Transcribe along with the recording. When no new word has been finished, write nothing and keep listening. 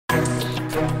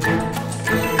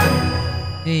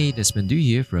Hey, Desmond Du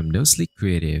here from No Sleep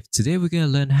Creative. Today we're going to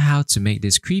learn how to make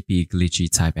this creepy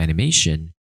glitchy type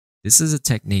animation. This is a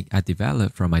technique I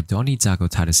developed from my Donnie Darko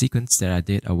title sequence that I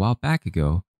did a while back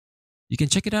ago. You can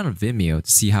check it out on Vimeo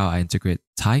to see how I integrate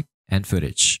type and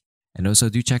footage. And also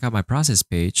do check out my process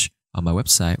page on my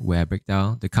website where I break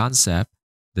down the concept,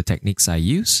 the techniques I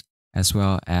use, as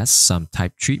well as some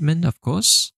type treatment, of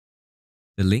course.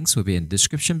 The links will be in the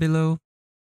description below.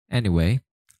 Anyway,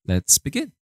 let's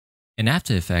begin. In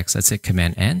After Effects, let's hit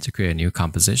Command-N to create a new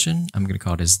composition. I'm going to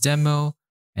call this Demo,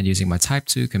 and using my Type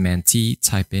tool, Command-T,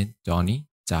 type in Donnie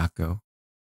Darko.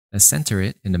 Let's center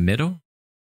it in the middle,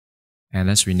 and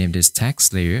let's rename this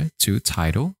text layer to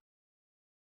Title.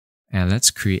 And let's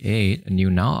create a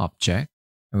new null object,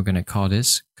 and we're going to call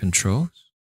this Controls.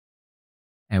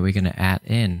 And we're going to add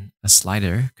in a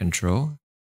slider control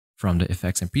from the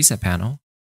Effects and Preset panel.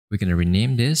 We're going to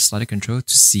rename this slider control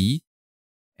to C.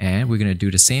 And we're going to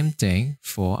do the same thing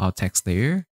for our text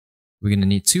layer. We're going to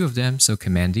need two of them, so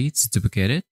Command-D to duplicate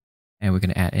it. And we're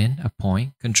going to add in a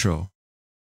point control.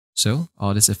 So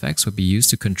all these effects will be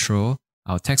used to control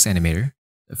our text animator.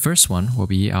 The first one will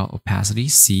be our opacity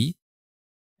C.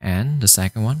 And the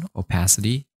second one,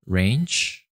 opacity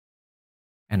range.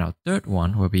 And our third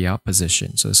one will be our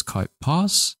position. So let's call it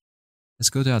pause. Let's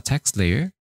go to our text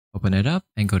layer, open it up,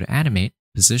 and go to animate,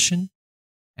 position.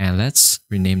 And let's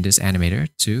rename this animator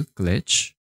to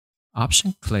glitch.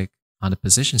 Option click on the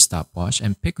position stopwatch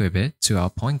and pick with it to our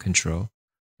point control.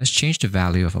 Let's change the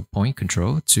value of our point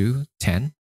control to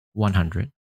 10,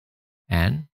 100.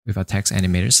 And with our text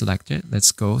animator selected,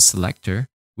 let's go selector,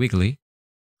 wiggly.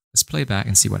 Let's play back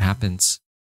and see what happens.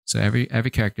 So every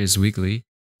character is wiggly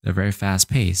at a very fast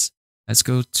pace. Let's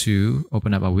go to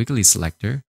open up our wiggly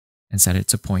selector and set it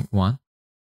to 0.1.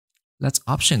 Let's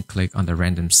option click on the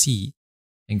random C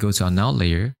and go to our null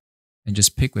layer and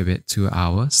just pick with it to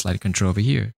our slider control over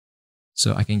here.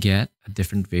 So I can get a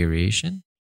different variation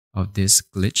of this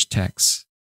glitch text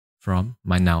from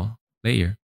my null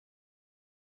layer.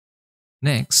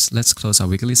 Next, let's close our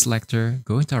wiggly selector,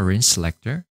 go into our range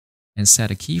selector, and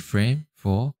set a keyframe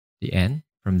for the end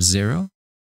from 0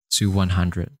 to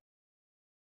 100.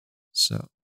 So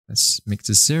let's make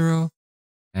this 0,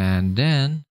 and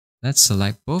then let's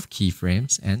select both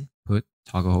keyframes and put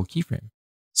toggle hold keyframe.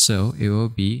 So it will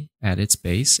be at its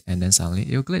base and then suddenly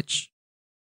it will glitch.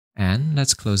 And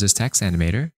let's close this text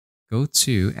animator, go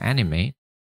to animate,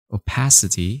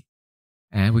 opacity,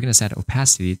 and we're going to set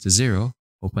opacity to 0,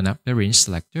 open up the range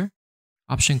selector,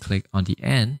 option click on the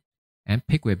end, and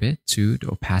pick with it to the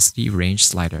opacity range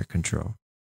slider control.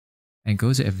 And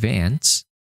go to advanced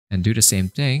and do the same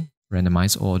thing,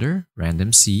 randomize order,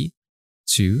 random C,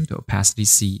 to the opacity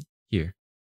C here.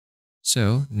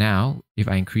 So now if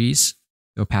I increase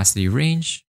the opacity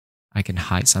range, I can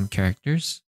hide some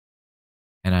characters,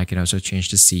 and I can also change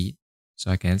the seed,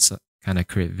 so I can kind of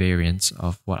create variants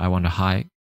of what I want to hide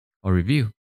or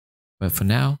review. But for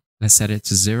now, let's set it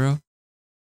to 0,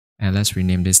 and let's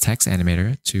rename this text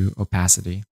animator to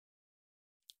opacity.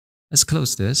 Let's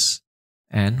close this,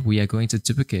 and we are going to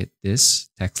duplicate this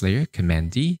text layer,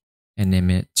 Command-D, and name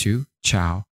it to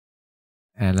Chow.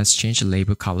 And let's change the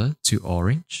label color to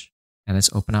orange, and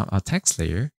let's open up our text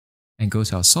layer and go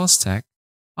to our source tag,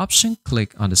 option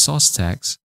click on the source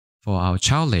tags for our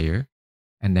child layer,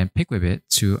 and then pick with it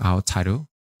to our title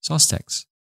source tags.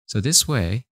 So this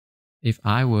way, if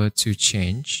I were to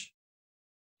change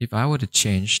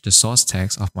the source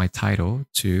tags of my title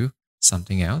to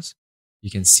something else, you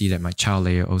can see that my child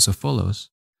layer also follows.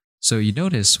 So you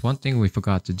notice one thing we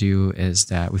forgot to do is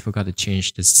that we forgot to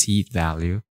change the seed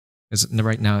value, because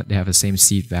right now they have the same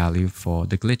seed value for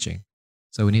the glitching.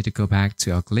 So we need to go back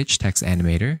to our glitch text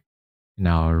animator in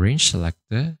our range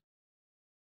selector,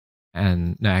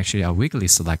 and no, actually our wiggly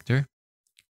selector,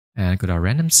 and go to our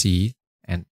random seed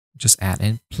and just add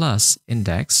in plus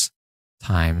index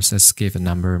times, let's give a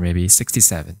number maybe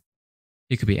 67.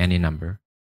 It could be any number.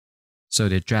 So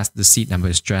the seed number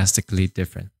is drastically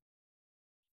different.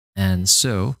 And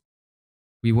so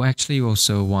we will actually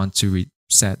also want to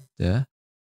reset the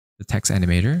text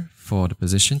animator for the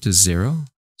position to 0.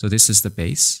 So this is the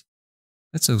base.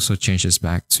 Let's also change this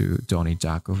back to Donnie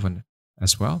Darko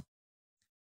as well.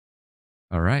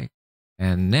 All right.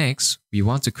 And next, we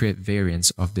want to create variants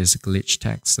of this glitch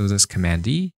text. So that's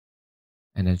Command-D,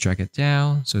 and then drag it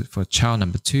down. So for child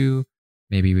number 2,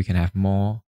 maybe we can have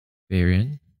more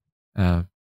variant,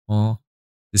 more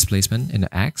displacement in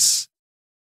the X,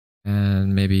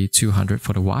 and maybe 200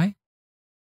 for the Y.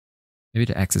 Maybe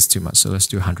the X is too much, so let's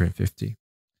do 150.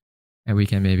 And we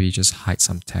can maybe just hide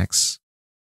some text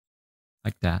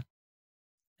like that.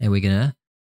 And we're gonna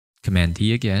Command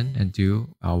D again and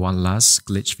do one last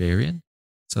glitch variant.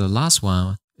 So the last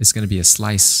one is going to be a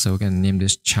slice. So we're going to name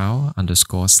this chow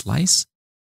underscore slice.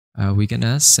 We're going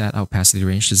to set our opacity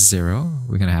range to 0.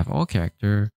 We're going to have all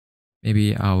character.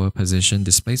 Maybe our position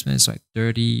displacement is like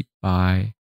 30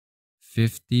 by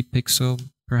 50 pixel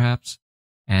perhaps.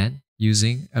 And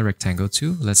using a rectangle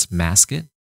tool, let's mask it.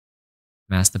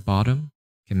 Mask the bottom,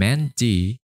 Command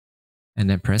D, and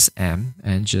then press M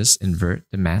and just invert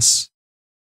the mask.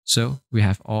 So we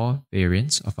have all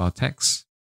variants of our text.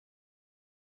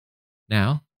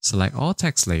 Now select all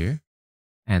text layer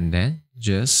and then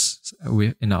just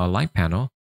in our align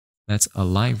panel, let's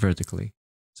align vertically.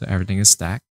 So everything is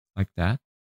stacked like that.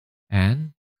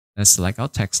 And let's select our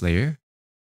text layer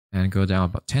and go down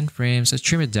about 10 frames. Let's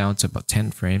trim it down to about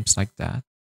 10 frames like that.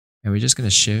 And we're just going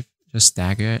to just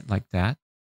stagger it like that.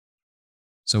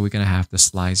 So we're going to have the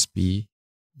slice be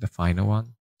the final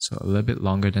one. So a little bit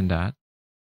longer than that.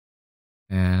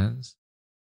 And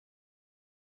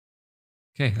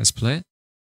okay, let's play it.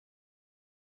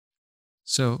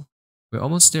 So we're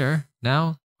almost there.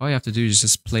 Now, all you have to do is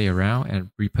just play around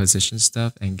and reposition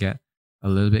stuff and get a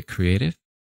little bit creative.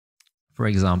 For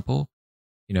example,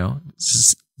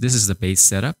 this is the base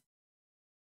setup.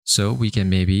 So we can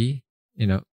maybe,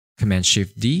 Command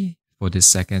Shift D for this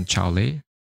second child layer.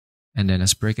 And then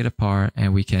let's break it apart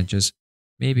and we can just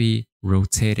maybe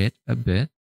rotate it a bit.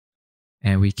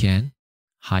 And we can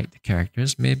hide the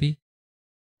characters maybe.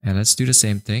 And let's do the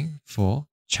same thing for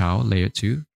child layer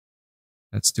 2.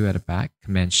 Let's do at the back,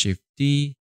 Command Shift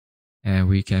D. And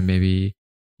we can maybe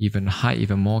even hide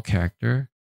even more character.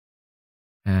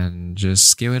 And just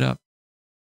scale it up.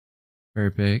 Very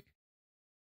big.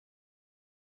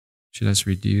 Should let's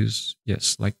reduce?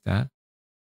 Yes, like that.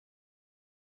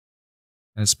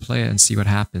 Let's play it and see what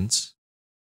happens.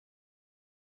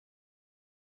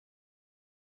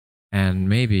 And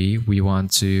maybe we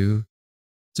want to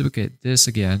duplicate this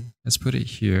again. Let's put it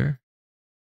here.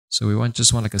 So we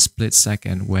just want like a split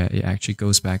second where it actually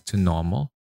goes back to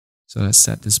normal. So let's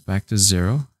set this back to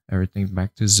 0. Everything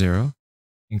back to 0,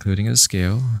 including a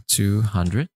scale to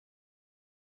 100.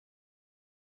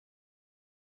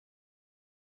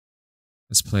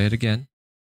 Let's play it again.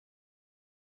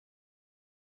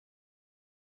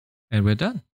 And we're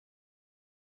done.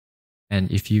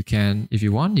 And if you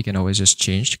want, you can always just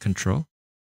change the control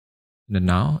in the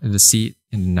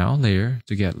now layer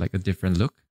to get like a different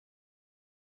look.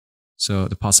 So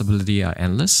the possibilities are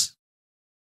endless.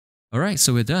 All right,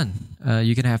 so we're done.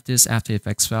 You can have this After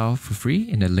Effects file for free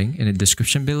in the link in the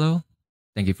description below.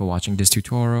 Thank you for watching this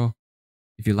tutorial.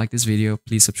 If you like this video,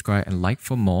 please subscribe and like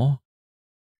for more.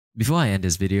 Before I end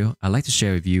this video, I'd like to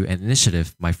share with you an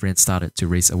initiative my friends started to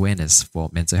raise awareness for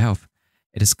mental health.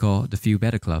 It is called the Feel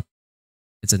Better Club.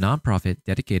 It's a nonprofit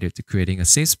dedicated to creating a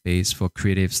safe space for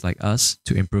creatives like us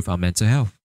to improve our mental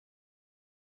health.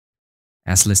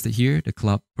 As listed here, the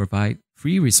club provides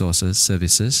free resources,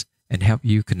 services, and help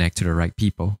you connect to the right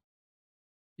people.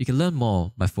 You can learn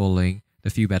more by following the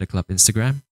Feel Better Club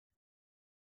Instagram.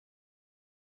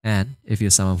 And if you're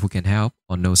someone who can help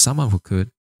or know someone who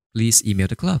could, please email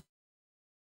the club.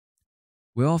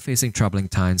 We're all facing troubling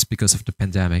times because of the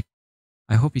pandemic.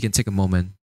 I hope you can take a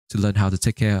moment to learn how to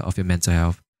take care of your mental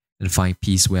health and find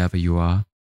peace wherever you are.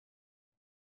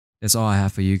 That's all I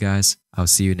have for you guys. I'll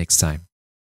see you next time.